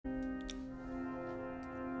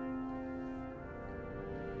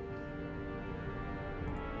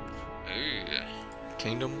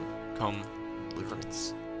Kingdom Come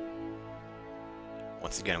Deliverance.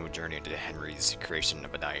 Once again, we journey into Henry's creation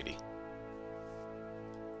of a deity.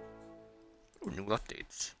 Ooh, new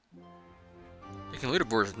updates. Taking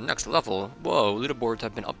leaderboards to the next level. Whoa, leaderboards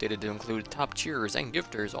have been updated to include top cheerers and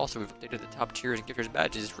gifters. Also, we've updated the top cheerers and gifters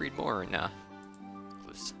badges. Read more. Nah.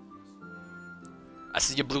 Close. I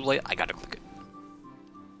see a blue light. I gotta click it.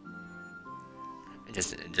 It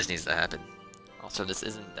just needs to happen. Also, this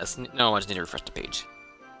isn't Destiny. No, I just need to refresh the page.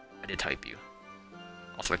 I did type you.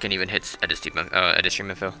 Also, I can't even hit edit stream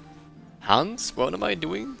info. Hans, what am I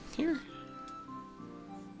doing here?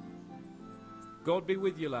 God be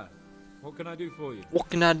with you, lad. What can I do for you? What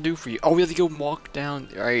can I do for you? Oh, we have to go walk down.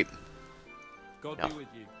 Alright. God be with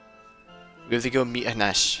you. We have to go meet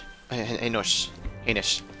Hanish. Hanish.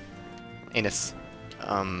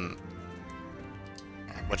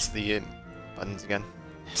 What's the buttons again?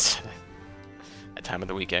 At time of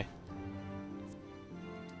the week, eh?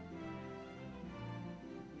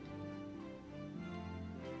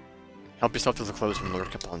 Help yourself to the clothes from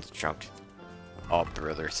Lord Capellan's trunk. Oh,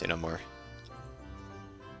 brother, say no more.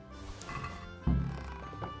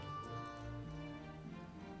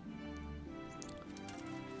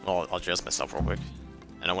 Well, I'll dress myself real quick.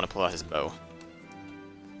 And I want to pull out his bow.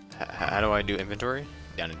 How do I do inventory?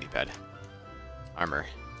 Down in D-pad. Armor.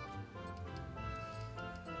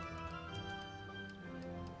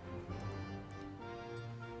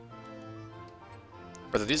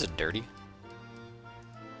 Brother, these are dirty.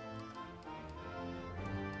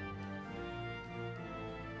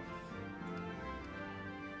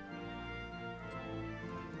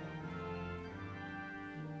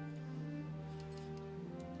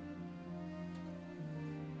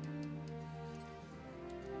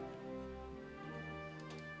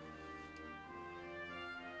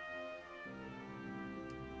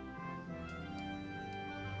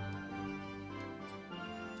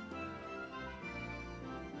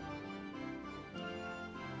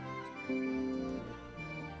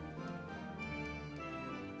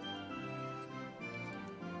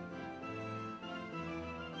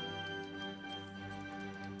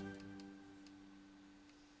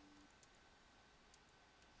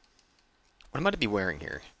 What am I to be wearing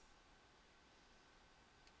here?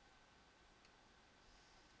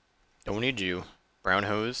 Don't need you. Brown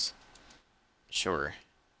hose. Sure.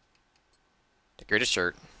 Decorate a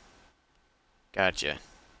shirt. Gotcha.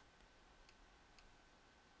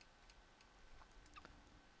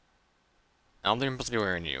 I don't think I'm supposed to be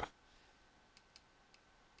wearing you.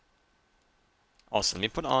 Also, let me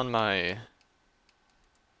put on my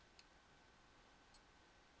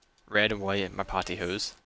red and white my potty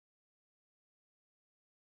hose.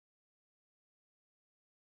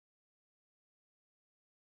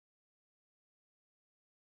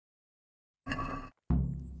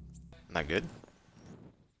 Am I good?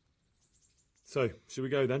 So, should we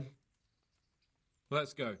go then?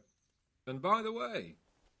 Let's go. And by the way,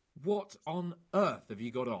 what on earth have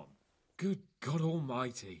you got on? Good God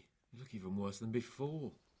Almighty. You look even worse than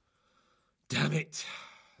before. Damn it.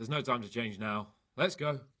 There's no time to change now. Let's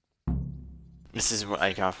go. This is what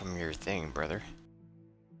I got from your thing, brother.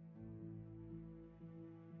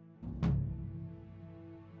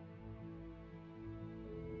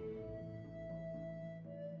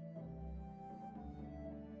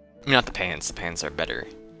 I mean, not the pants. The pants are better,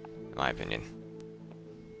 in my opinion.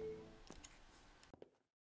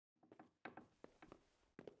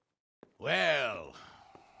 Well,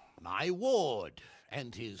 my ward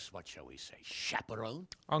and his, what shall we say, chaperone.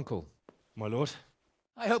 Uncle, my lord.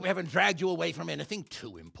 I hope we haven't dragged you away from anything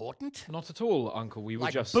too important. Not at all, Uncle. We were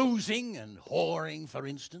like just... boozing and whoring, for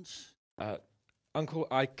instance. Uncle,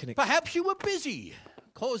 I can... Perhaps you were busy,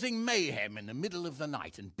 causing mayhem in the middle of the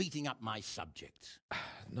night and beating up my subjects.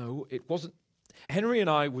 No, it wasn't... Henry and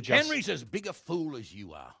I were just... Henry's as big a fool as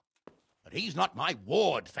you are. But he's not my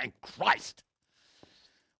ward, thank Christ.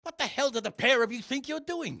 What the hell do the pair of you think you're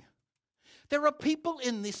doing? There are people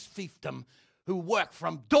in this fiefdom who work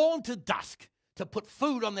from dawn to dusk to put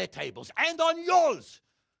food on their tables, and on yours,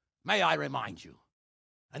 may I remind you.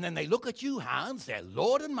 And then they look at you, Hans, their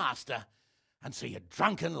lord and master, and see a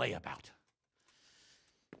drunken layabout.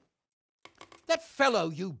 That fellow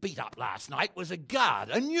you beat up last night was a guard,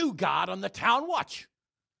 a new guard on the town watch.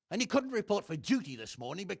 And he couldn't report for duty this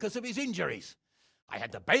morning because of his injuries. I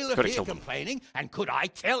had the bailiff here complaining, and could I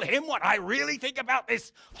tell him what I really think about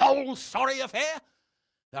this whole sorry affair?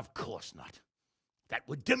 Of course not. That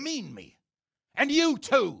would demean me. And you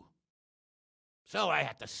too. So I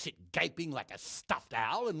had to sit gaping like a stuffed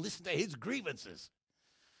owl and listen to his grievances.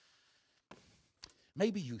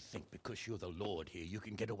 Maybe you think because you're the lord here you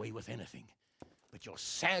can get away with anything. But you're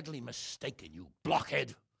sadly mistaken, you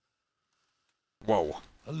blockhead. Whoa.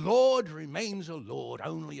 A lord remains a lord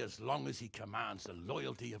only as long as he commands the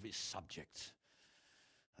loyalty of his subjects.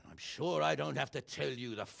 And I'm sure I don't have to tell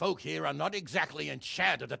you the folk here are not exactly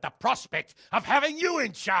enchanted at the prospect of having you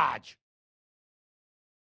in charge.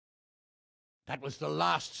 That was the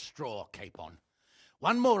last straw, Capon.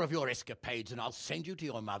 One more of your escapades and I'll send you to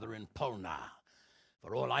your mother in Polnar.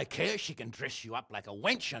 For all I care, she can dress you up like a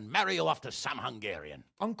wench and marry you off to some Hungarian.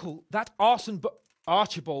 Uncle, that arson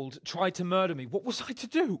Archibald tried to murder me. What was I to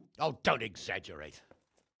do? Oh, don't exaggerate.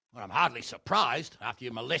 Well, I'm hardly surprised after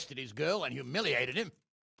you molested his girl and humiliated him.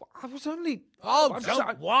 I was only... Oh, I'm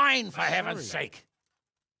don't whine, for sorry. heaven's sake.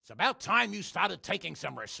 It's about time you started taking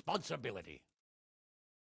some responsibility.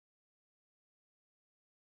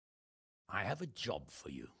 I have a job for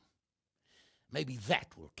you. Maybe that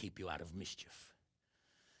will keep you out of mischief.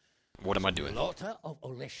 What am I doing? Lotta of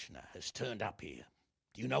Oleshna has turned up here.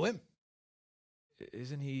 Do you know him?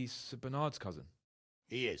 Isn't he Sir Bernard's cousin?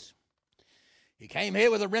 He is. He came here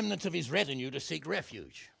with the remnants of his retinue to seek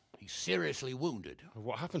refuge. He's seriously wounded.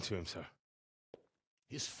 What happened to him, sir?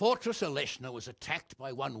 His fortress Oleshna was attacked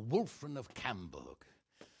by one Wulfrin of Camburg.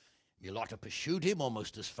 Milotta pursued him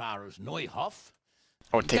almost as far as Neuhof.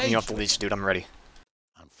 Oh, take me off the leash, dude. I'm ready.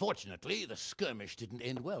 Unfortunately, the skirmish didn't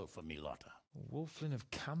end well for Milotta. Wolflin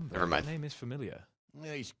of Camber. Never mind. That name is familiar.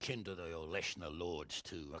 Yeah, he's kin to the Oleshna lords,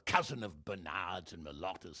 too. A cousin of Bernard's and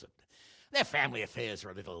Milotta's. Their family affairs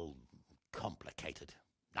are a little complicated.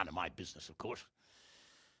 None of my business, of course.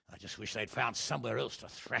 I just wish they'd found somewhere else to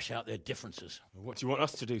thrash out their differences. What do you want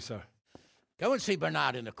us to do, sir? Go and see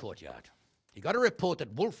Bernard in the courtyard. He got a report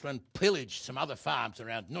that Wulfrin pillaged some other farms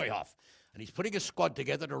around Neuhof, and he's putting a squad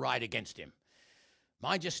together to ride against him.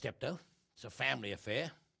 Mind your step, though. It's a family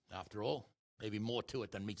affair, after all. Maybe more to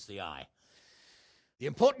it than meets the eye. The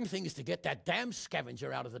important thing is to get that damn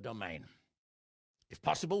scavenger out of the domain. If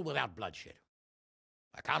possible, without bloodshed.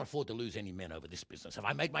 I can't afford to lose any men over this business. Have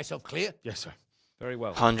I made myself clear? Yes, sir. Very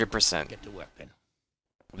well. 100%. Get to work, then.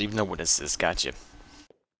 Leave no witnesses. Gotcha.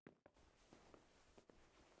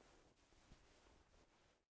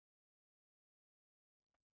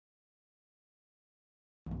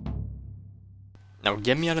 Now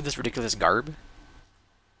get me out of this ridiculous garb.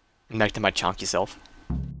 And back to my chonky self.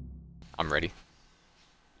 I'm ready.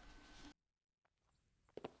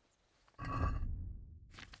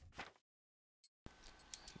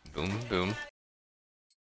 Boom, boom.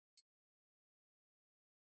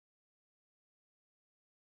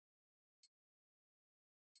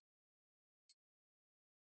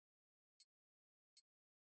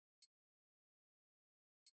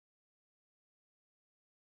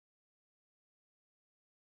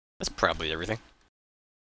 That's probably everything.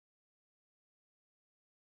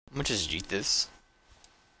 I'm gonna just eat this.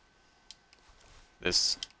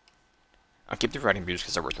 This. I'll keep the riding boots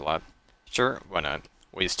because they're worth a lot. Sure, why not?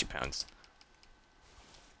 Weighs 2 pounds.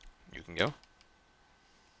 You can go.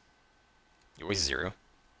 You weigh 0.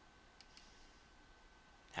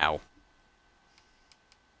 How?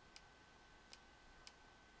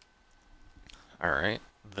 Alright,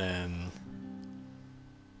 then...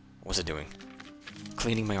 What's it doing?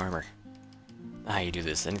 Cleaning my armor. Ah, you do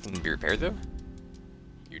this. Anything to be repaired, though?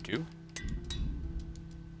 You do?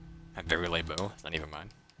 A very light bow. Not even mine.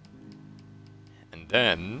 And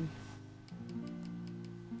then...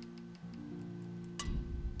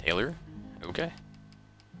 Taylor? Okay.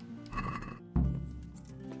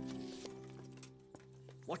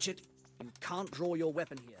 Watch it. You can't draw your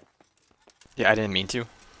weapon here. Yeah, I didn't mean to.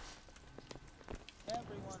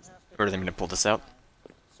 Or did they mean to pull this out?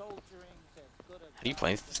 How do you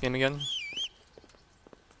play this game again?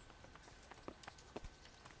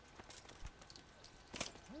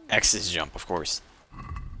 X is jump, of course.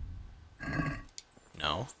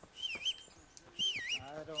 No.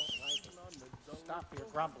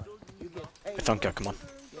 Bethunka, come on.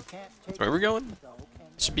 Where are we going?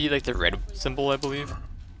 It should be like the red symbol, I believe.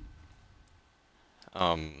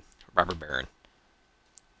 Robber Baron.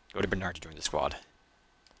 Go to Bernard to join the squad.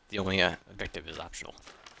 The only objective is optional.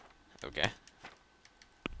 Okay.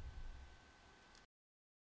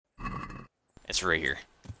 It's right here.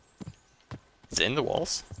 Is it in the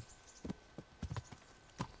walls?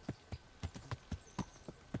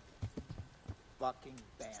 Fucking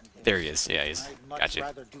bandits. There he is. Yeah, he's. I'd much Gotcha.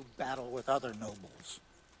 rather do battle with other nobles.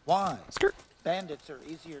 Why? Skirt. Bandits are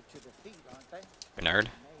easier to defeat, aren't they? Bernard,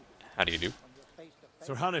 how do you do? When you're face to face.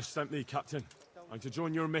 Sir Hanish sent me, Captain. I'm to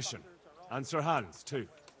join your mission. And Sir Hans, too.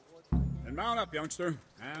 And mount up, youngster,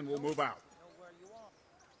 and we'll move out.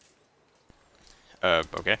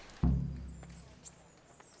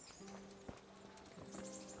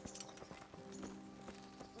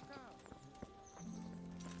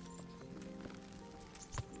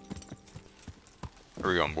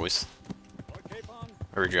 on, boys. Okay, Pon.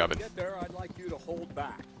 Where are we dropping? Get there, I'd like you to hold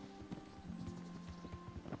back.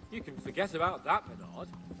 You can forget about that, Bernard.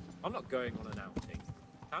 I'm not going on an outing.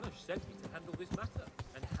 Hannah sent me to handle this matter,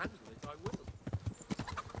 and handle it I will.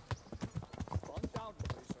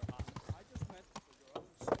 Undoubtedly, Sir Hans. I just meant for your own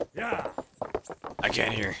sake. Yeah. I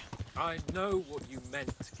can't hear. I know what you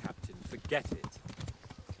meant, Captain. Forget it.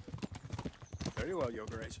 Very well, Your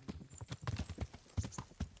Grace.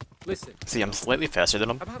 Listen, See, I'm slightly faster than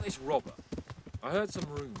him. about this robber. I heard some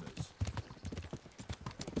rumors.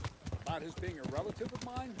 About his being a relative of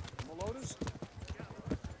mine, Melotus?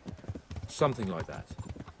 Something like that.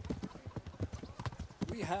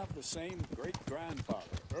 We have the same great-grandfather,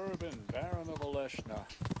 Urban, Baron of Oleshna.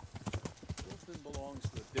 Wolfen belongs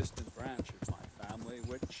to a distant branch of my family,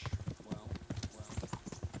 which, well,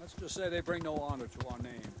 let's just say they bring no honor to our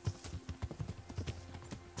name.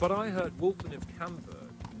 But I heard Wolfen of Camberg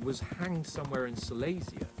was hanged somewhere in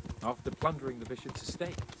Silesia after plundering the bishop's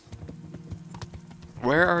estate.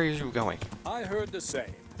 Where are you going? I heard the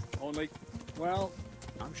same, only, well,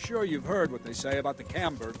 I'm sure you've heard what they say about the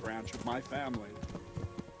Camberg branch of my family.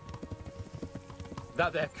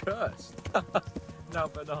 That they're cursed. Now,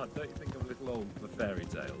 Bernard, don't you think I'm a little old for fairy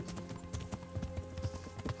tales?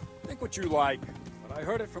 Think what you like, but I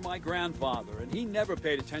heard it from my grandfather, and he never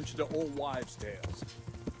paid attention to old wives' tales.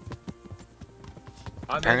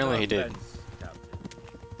 Apparently he did. Captain.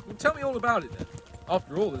 Well, tell me all about it then.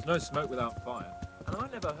 After all, there's no smoke without fire, and I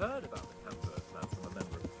never heard about the Camberg man from a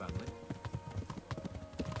member of the family.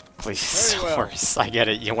 Please, Very well. horse. I get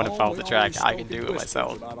it. You want to follow the track. I can do it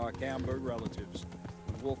myself. About our Camberg relatives.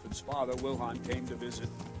 When Wolfen's father, Wilhelm, came to visit.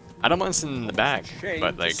 I don't mind sitting in the back, Shame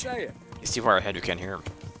but to like, say it. he's too far ahead. You can't hear him.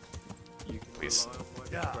 You can Please. rely on my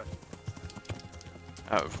Yeah. discretion.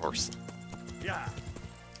 Oh, of course. Yeah.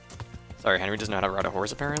 Sorry, Henry doesn't know how to ride a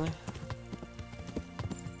horse, apparently.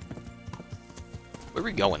 Where are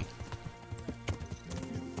we going?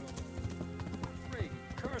 He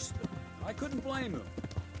cursed him. I couldn't blame him.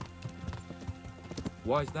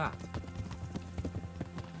 Why's that?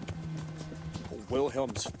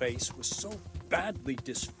 Wilhelm's face was so badly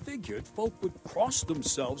disfigured, folk would cross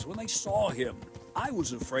themselves when they saw him. I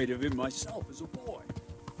was afraid of him myself as a boy.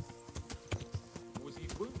 Was he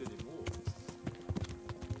wounded in war?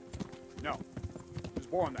 No, he was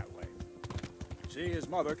born that way. You see, his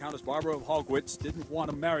mother, Countess Barbara of Hogwitz, didn't want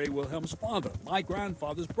to marry Wilhelm's father, my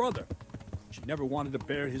grandfather's brother. She never wanted to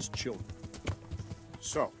bear his children.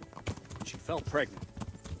 So, when she fell pregnant,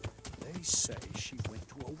 they say she went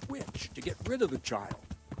to a witch to get rid of the child.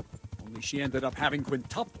 Only she ended up having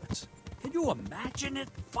quintuplets. Can you imagine it?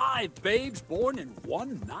 5 babes born in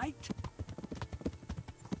one night?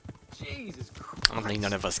 Jesus Christ. I don't think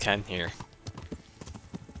none of us can here.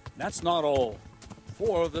 That's not all.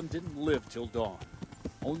 4 of them didn't live till dawn.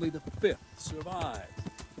 Only the 5th survived.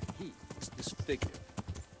 He was disfigured.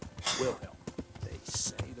 Wilhelm, they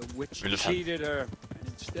say the witch Wilhelm. cheated her, and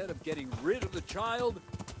instead of getting rid of the child,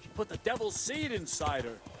 she put the devil's seed inside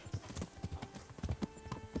her.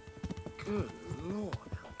 Good Lord,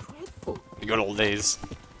 how dreadful. The good old days.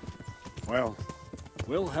 Well,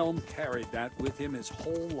 Wilhelm carried that with him his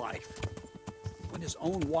whole life. When his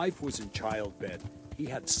own wife was in childbed, he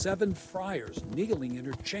had 7 friars kneeling in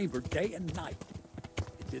her chamber day and night.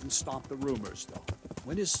 It didn't stop the rumors, though.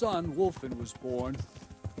 When his son, Wolfen, was born,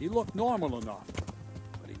 he looked normal enough,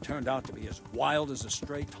 but he turned out to be as wild as a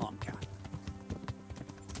stray tomcat.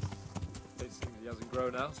 It seems he hasn't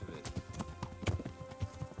grown out of it.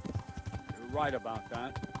 You're right about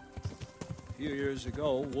that. A few years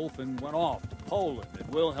ago, Wolfen went off to Poland, and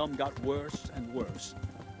Wilhelm got worse and worse.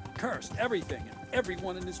 He cursed everything and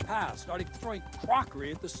everyone in his path, started throwing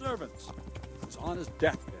crockery at the servants. He was on his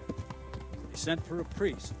deathbed. They sent for a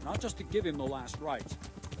priest, not just to give him the last rites,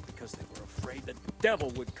 but because they were afraid the devil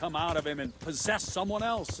would come out of him and possess someone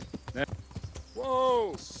else.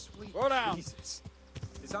 Whoa! Sweet Slow down. Jesus.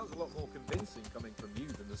 It sounds a lot more convincing coming from you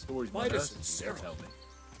than the stories my Midas nurses and used to Cyril. tell me.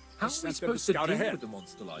 How are we sent them to supposed to scout deal ahead. with a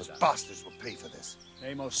monster like that? Bastards will pay for this.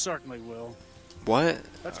 They most certainly will. What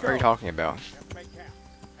Let's are you go. talking about? We have to make camp.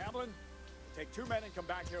 Hamlin, take 2 men and come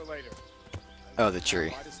back here later. Oh, the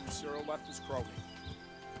tree. Midas and Cyril left as crowing.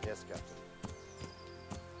 Yes, Captain.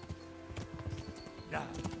 Yeah.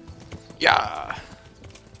 Yeah.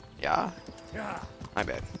 Yeah. Yeah. My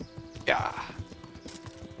bad. Yeah.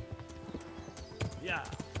 Yeah.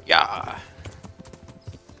 Yeah.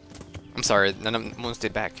 I'm sorry, none of them won't stay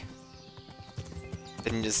back.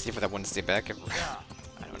 Didn't just see if that one stay back. Yeah.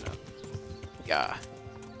 I don't know. Yeah.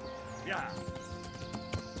 Yeah.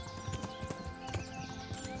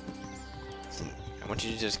 I want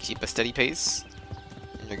you to just keep a steady pace,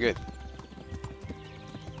 and you're good.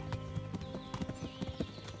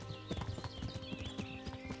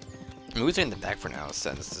 I'm moving in the back for now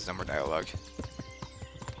since there's no more dialogue.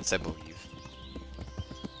 Yes, I believe.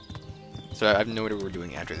 So I have no idea what we're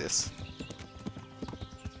doing after this.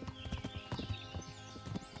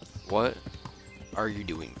 What are you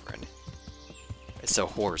doing, friend? It's a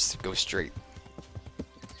horse. Go straight.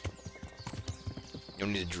 You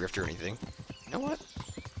don't need to drift or anything. You know what?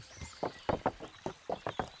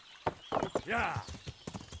 Yeah.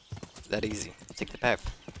 That easy. Take the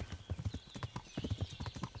path.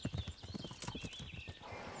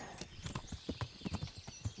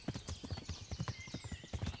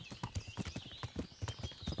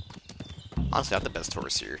 Honestly, not the best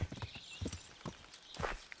horse here.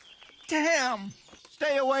 Damn!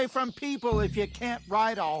 Stay away from people if you can't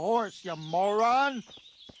ride a horse, you moron!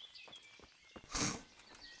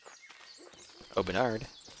 Oh, Bernard.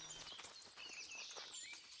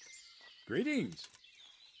 Greetings.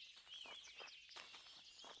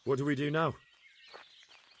 What do we do now?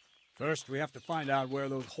 First, we have to find out where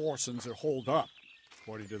those horsens are holed up.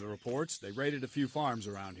 According to the reports, they raided a few farms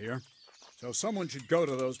around here. So someone should go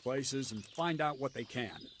to those places and find out what they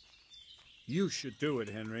can. You should do it,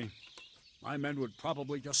 Henry. My men would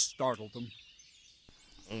probably just startle them.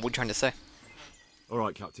 What are you trying to say? All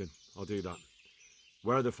right, Captain. I'll do that.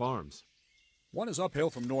 Where are the farms? One is uphill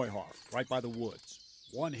from Neuhoff, right by the woods.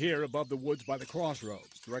 One here above the woods by the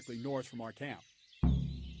crossroads, directly north from our camp.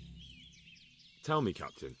 Tell me,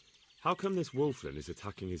 Captain, how come this Wolflin is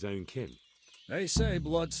attacking his own kin? They say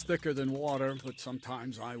blood's thicker than water, but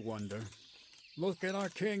sometimes I wonder. Look at our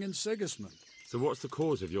king and Sigismund. So what's the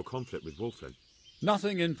cause of your conflict with Wolflin?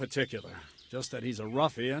 Nothing in particular, just that he's a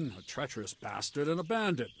ruffian, a treacherous bastard, and a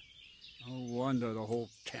bandit. No wonder the whole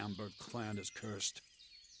Camberg clan is cursed.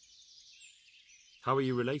 How are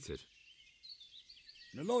you related?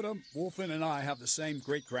 Milota, Wolfin and I have the same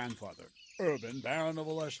great-grandfather, Urban, Baron of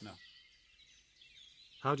Oleshna.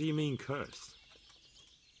 How do you mean cursed?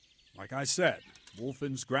 Like I said,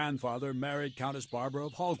 Wolfin's grandfather married Countess Barbara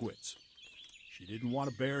of Hogwitz. She didn't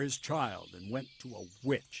want to bear his child and went to a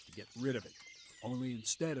witch to get rid of it. Only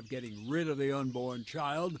instead of getting rid of the unborn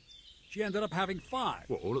child, she ended up having 5.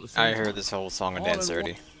 What, all at the same I time? heard this whole song and All dance in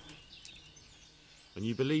already. And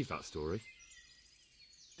you believe that story?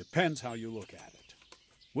 Depends how you look at it.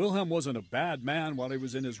 Wilhelm wasn't a bad man while he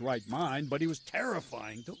was in his right mind, but he was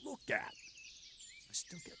terrifying to look at. I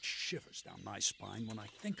still get shivers down my spine when I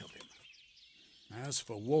think of him. As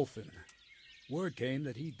for Wolfen, word came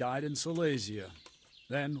that he died in Silesia.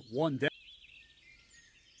 Then one day...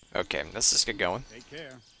 Okay, let's just get going. Take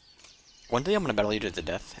care. One day I'm gonna battle you to the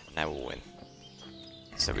death, and I will win.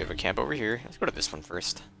 So we have a camp over here. Let's go to this one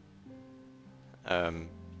first.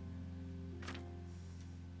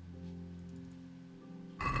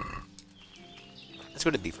 Let's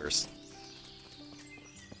go to B first.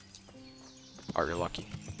 Oh, you're lucky.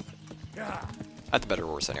 I had the better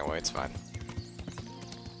horse anyway, it's fine.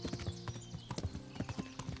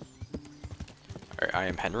 Alright, I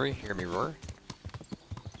am Henry, hear me roar.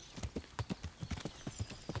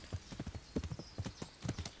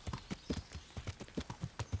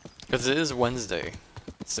 Because it is Wednesday,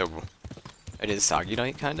 so it is Soggy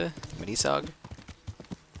night, kinda. Mini-Sog.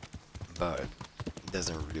 But it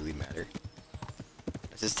doesn't really matter.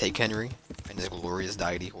 Let's just take Henry and his glorious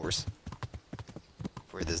deity horse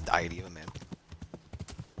for this deity of a man.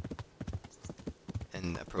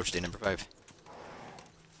 And approach day number 5.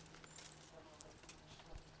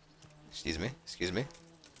 Excuse me, excuse me.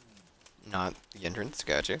 Not the entrance,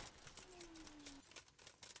 gotcha.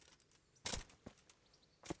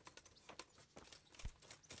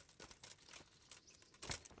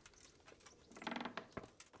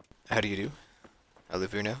 How do you do? I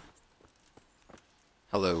live here now.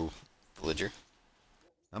 Hello, villager.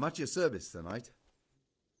 I'm at your service tonight.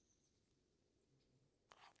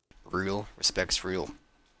 Real respects real.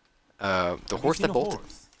 The horse that bolted.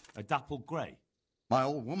 A dappled grey. My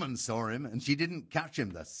old woman saw him, and she didn't catch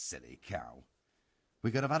him, the silly cow.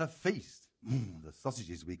 We could have had a feast. The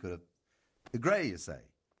sausages we could have... The grey, you say?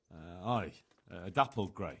 Aye, a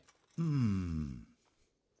dappled grey.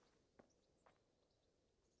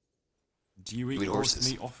 Do you eat horse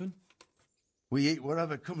meat often? We eat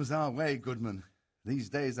whatever comes our way, Goodman. These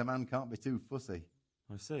days a man can't be too fussy.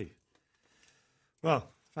 I see. Well,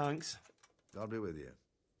 thanks. God be with you.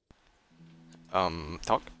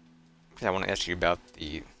 Talk. I want to ask you about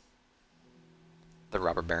the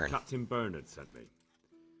robber baron. Captain Bernard sent me.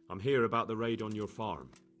 I'm here about the raid on your farm.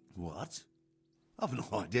 What? I've no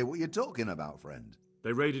idea what you're talking about, friend.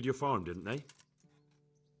 They raided your farm, didn't they?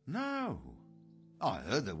 No. I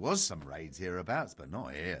heard there was some raids hereabouts, but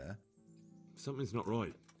not here. Something's not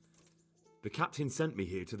right. The captain sent me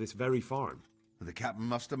here to this very farm. The captain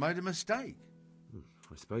must have made a mistake.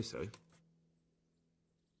 I suppose so.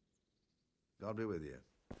 God be with you.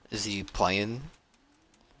 Is he playing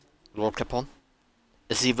Lord Capon?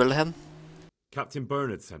 Is he Wilhelm? Captain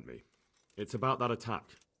Bernard sent me. It's about that attack.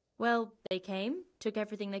 Well, they came, took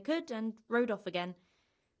everything they could, and rode off again.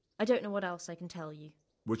 I don't know what else I can tell you.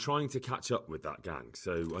 We're trying to catch up with that gang,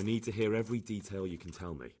 so I need to hear every detail you can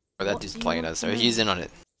tell me. Or that dude's playing us, so he's in on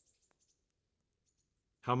it.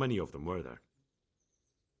 How many of them were there?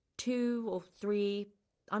 2 or 3.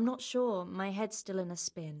 I'm not sure. My head's still in a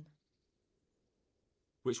spin.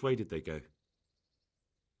 Which way did they go?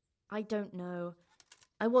 I don't know.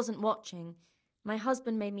 I wasn't watching. My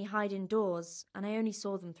husband made me hide indoors, and I only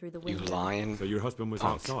saw them through the window. You lying? So your husband was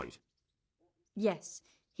punk. outside? Yes.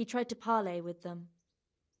 He tried to parley with them.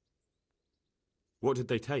 What did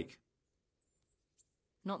they take?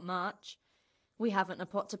 Not much. We haven't a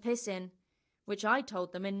pot to piss in, which I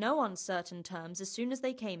told them in no uncertain terms as soon as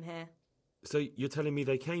they came here. So you're telling me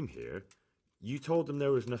they came here, you told them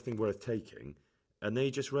there was nothing worth taking, and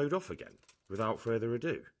they just rode off again, without further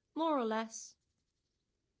ado? More or less.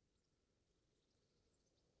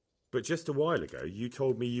 But just a while ago, you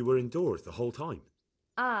told me you were indoors the whole time.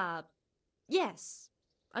 Yes.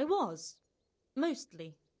 I was.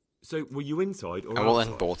 Mostly. So were you inside or I will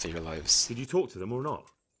outside? end both of your lives. Did you talk to them or not?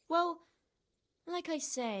 Well, like I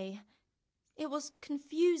say, it was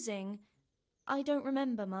confusing. I don't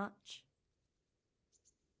remember much.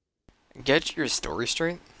 Get your story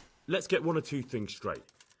straight? Let's get one or two things straight.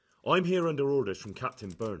 I'm here under orders from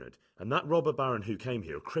Captain Bernard, and that robber baron who came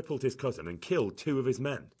here crippled his cousin and killed 2 of his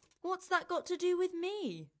men. What's that got to do with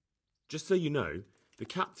me? Just so you know, the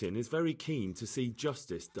captain is very keen to see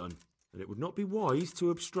justice done, and it would not be wise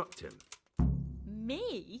to obstruct him.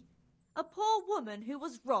 Me? A poor woman who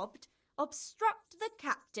was robbed? Obstruct the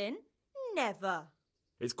captain? Never.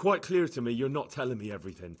 It's quite clear to me you're not telling me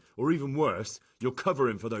everything, or even worse, you're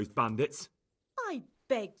covering for those bandits. I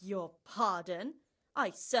beg your pardon.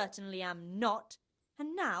 I certainly am not.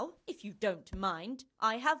 And now, if you don't mind,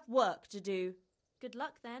 I have work to do. Good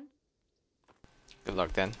luck then. Good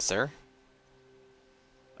luck then, sir.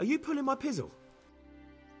 Are you pulling my pizzle?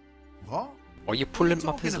 What? Are you pulling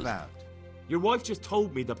my talking pizzle? about? Your wife just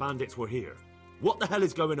told me the bandits were here. What the hell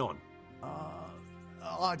is going on?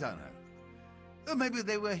 I don't know. Maybe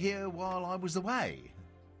they were here while I was away.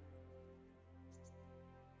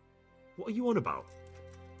 What are you on about?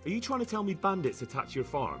 Are you trying to tell me bandits attacked your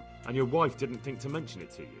farm and your wife didn't think to mention it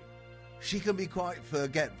to you? She can be quite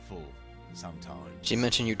forgetful sometimes. She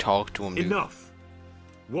mentioned you talked to him, dude. Enough!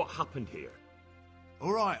 What happened here?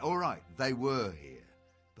 All right. They were here.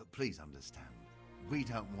 But please understand, we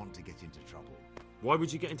don't want to get into trouble. Why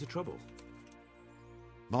would you get into trouble?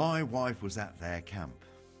 My wife was at their camp,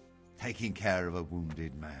 taking care of a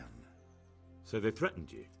wounded man. So they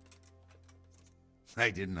threatened you?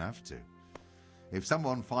 They didn't have to. If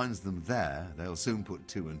someone finds them there, they'll soon put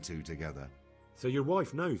 2 and 2 together. So your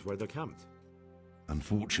wife knows where they're camped?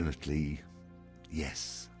 Unfortunately,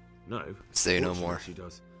 yes. No. Say no more. She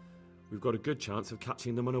does. We've got a good chance of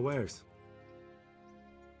catching them unawares.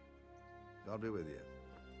 God be with you.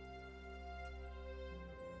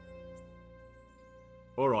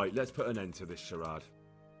 All right, let's put an end to this charade.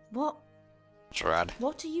 What? Charade.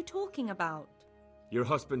 What are you talking about? Your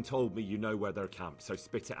husband told me you know where they're camped, so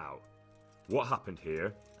spit it out. What happened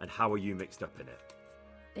here, and how are you mixed up in it?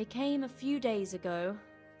 They came a few days ago,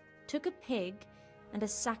 took a pig and a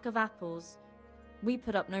sack of apples. We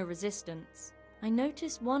put up no resistance. I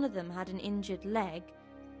noticed one of them had an injured leg,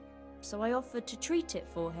 so I offered to treat it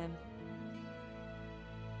for him.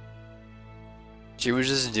 She was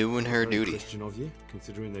just doing her Very duty. Christian of you,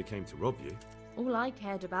 considering they came to rob you. All I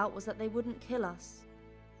cared about was that they wouldn't kill us.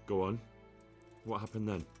 Go on. What happened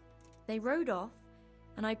then? They rode off,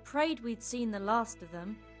 and I prayed we'd seen the last of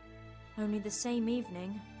them. Only the same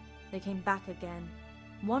evening, they came back again.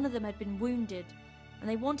 One of them had been wounded, and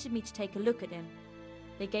they wanted me to take a look at him.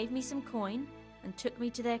 They gave me some coin and took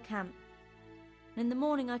me to their camp. And in the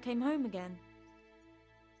morning I came home again.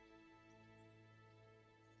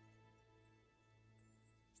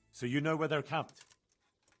 So you know where they're camped?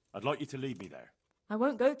 I'd like you to lead me there. I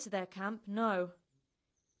won't go to their camp, no.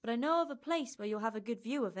 But I know of a place where you'll have a good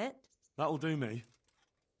view of it. That'll do me.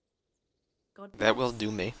 God bless. That will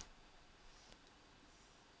do me.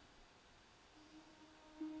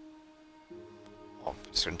 Oh,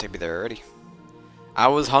 it's gonna take me there already. I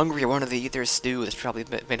was hungry. I wanted to eat their stew. It's probably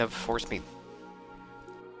made of force meat.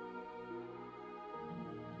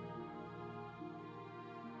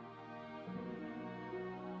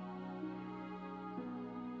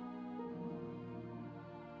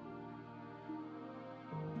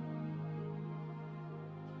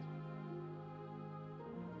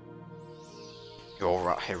 You're all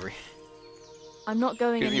right, Henry. I'm not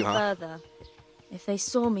going Good any view, huh? further. If they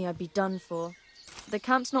saw me, I'd be done for. The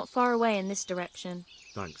camp's not far away in this direction.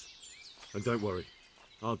 Thanks. And don't worry.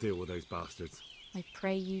 I'll deal with those bastards. I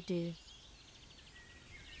pray you do.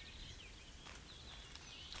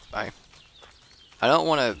 Bye. I don't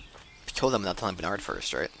want to kill them without telling Bernard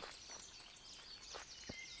first, right?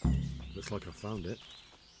 Looks like I found it.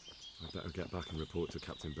 I better get back and report to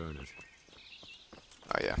Captain Bernard.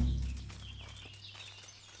 Oh, yeah.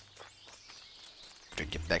 Better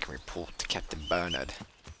get back and report to Captain Bernard.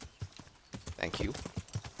 Thank you.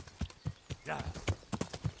 Yeah.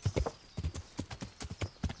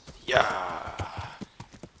 Yeah.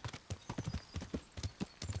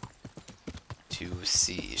 To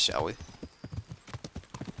see, shall we?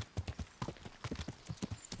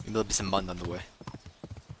 Maybe there'll be some mud on the way.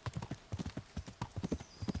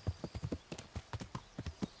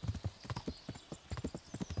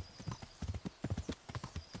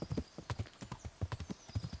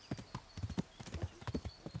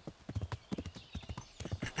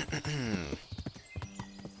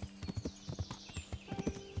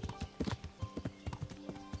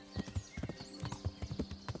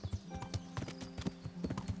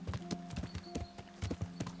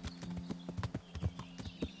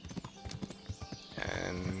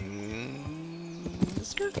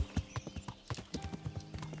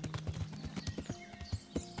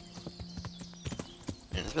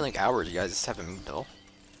 And it's been like hours, you guys just haven't moved at all.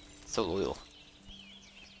 So loyal.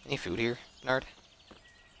 Any food here, Nard?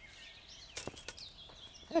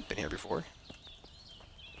 I've been here before.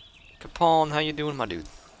 Capone, how you doing, my dude?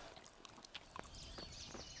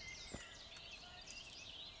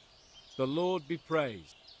 The Lord be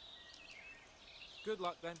praised. Good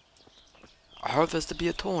luck then. I heard there's to be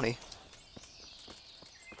a tourney.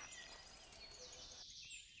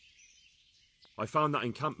 I found that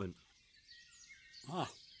encampment. Ah,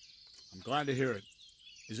 I'm glad to hear it.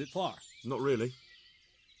 Is it far? Not really.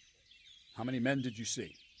 How many men did you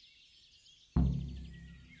see?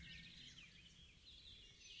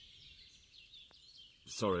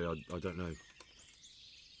 Sorry, I don't know.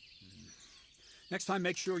 Next time,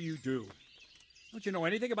 make sure you do. Don't you know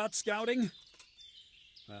anything about scouting?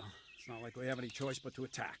 Well, it's not like we have any choice but to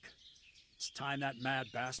attack. It's time that mad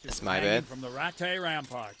bastard That's my hanging bad. from the Rattay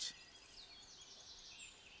ramparts.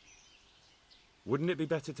 Wouldn't it be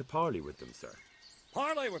better to parley with them, sir?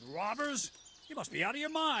 Parley with robbers? You must be out of your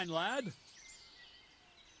mind, lad.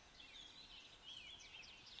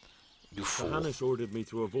 You fool. Johannes ordered me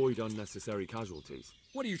to avoid unnecessary casualties.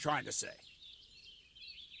 What are you trying to say?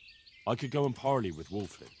 I could go and parley with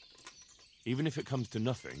Wolfley. Even if it comes to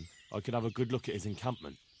nothing, I could have a good look at his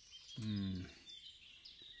encampment.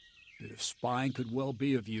 Bit of spying could well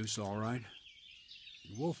be of use, all right.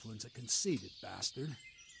 And Wolflin's a conceited bastard.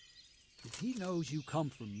 If he knows you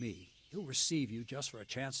come from me, he'll receive you just for a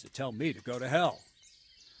chance to tell me to go to hell.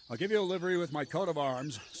 I'll give you a livery with my coat of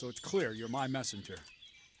arms, so it's clear you're my messenger.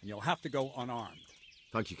 And you'll have to go unarmed.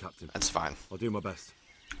 Thank you, Captain. That's fine. I'll do my best.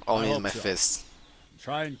 Only I in my hope so. fists.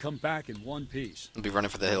 Try and come back in one piece. I'll be running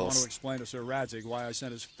for the I want to hills. explain to Sir Radzig why I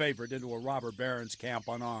sent his favorite into a robber baron's camp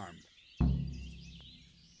unarmed.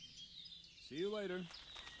 See you later.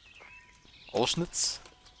 Olschnitz?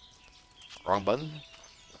 Wrong button?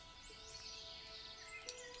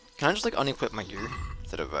 Can I just like unequip my gear?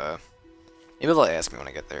 Instead of maybe they'll ask me when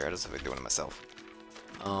I get there. I just have to doing it myself.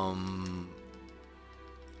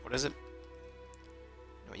 What is it?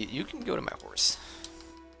 No, you can go to my horse.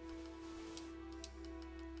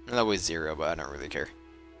 That weighs 0, but I don't really care.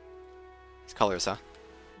 It's colors, huh?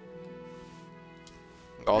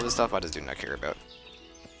 All this stuff I just do not care about.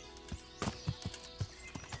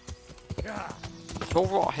 All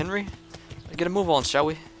right, Henry. Let's get a move on, shall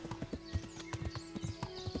we?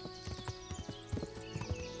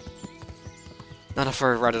 Not a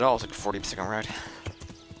far ride at all. It's like a 40-second ride.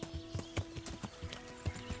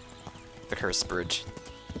 The cursed bridge.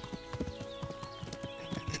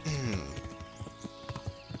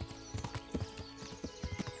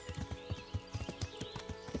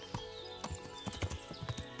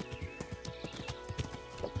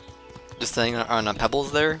 Just staying on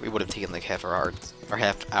pebbles there, we would have taken like half our hearts, or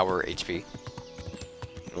half our HP. We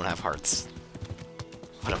don't have hearts.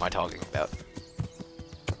 What am I talking about?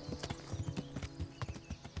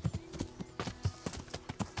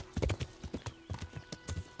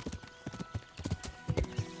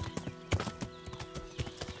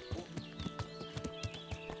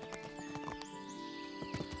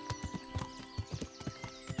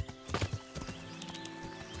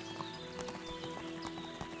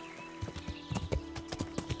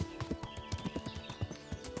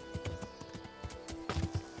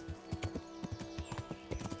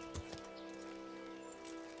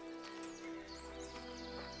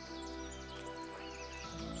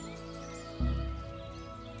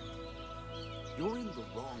 the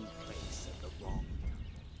wrong place at the wrong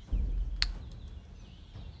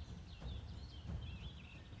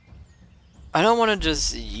I don't want to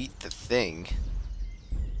just eat the thing.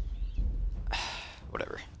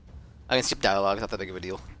 Whatever. I can skip dialogue, it's not that big of a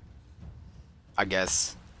deal. I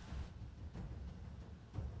guess.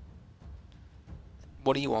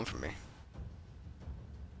 What do you want from me?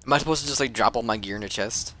 Am I supposed to just like drop all my gear in a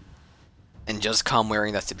chest? And just come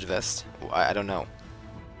wearing that stupid vest? I don't know.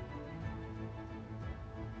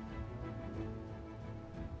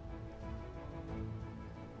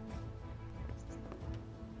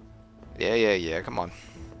 Yeah, come on.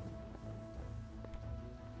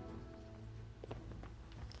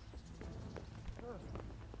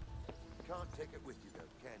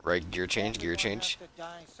 Right, gear change.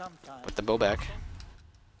 Put the bow back.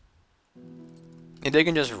 Maybe they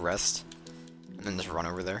can just rest and then just run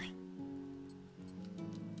over there.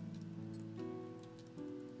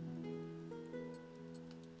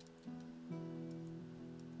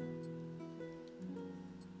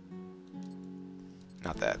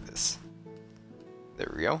 Not that, this.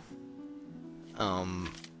 There we go.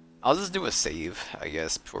 I'll just do a save, I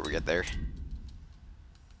guess, before we get there.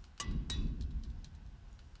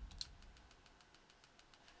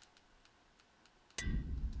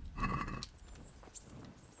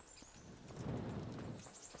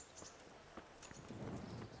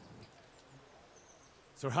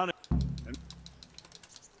 Sir Hannah.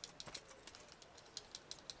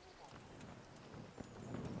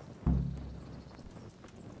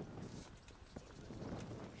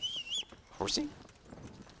 Horsey?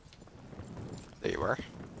 There you are.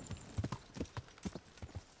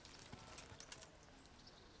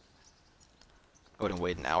 I wouldn't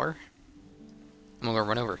wait an hour. I'm gonna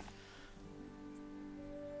run over.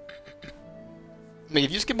 I mean,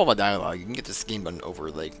 if you skip all my dialogue, you can get the scheme button over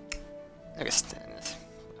like a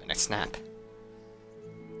snap.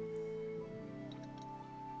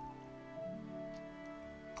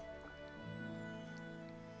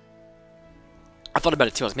 I thought about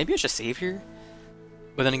it too. I was maybe I should save here,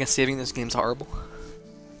 but then again, saving this game's horrible.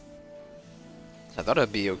 I thought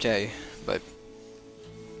it'd be okay, but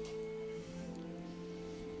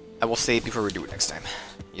I will save before we do it next time.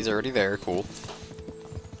 He's already there. Cool.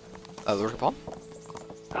 Lord Capone?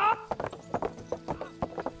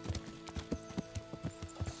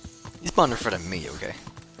 He's spawned in front of me, okay?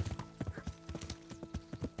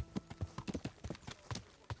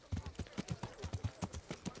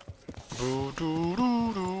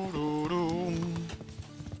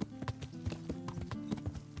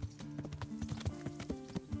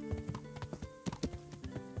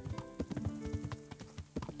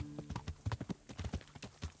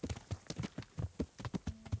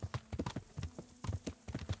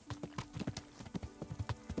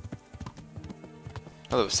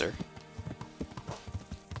 Hello, sir.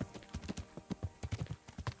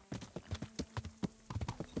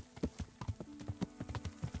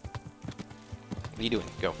 What are you doing?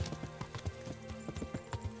 Go.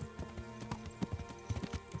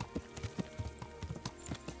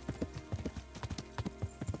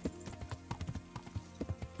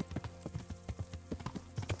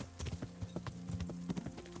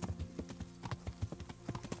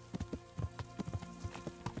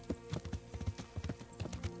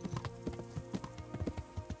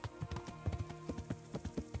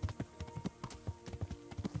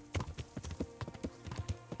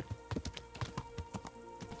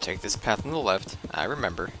 Take this path on the left. I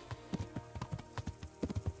remember.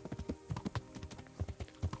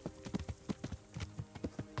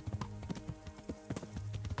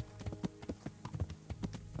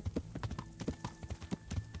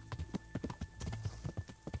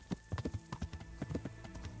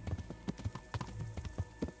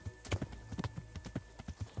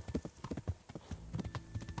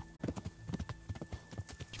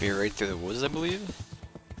 Should be right through the woods, I believe.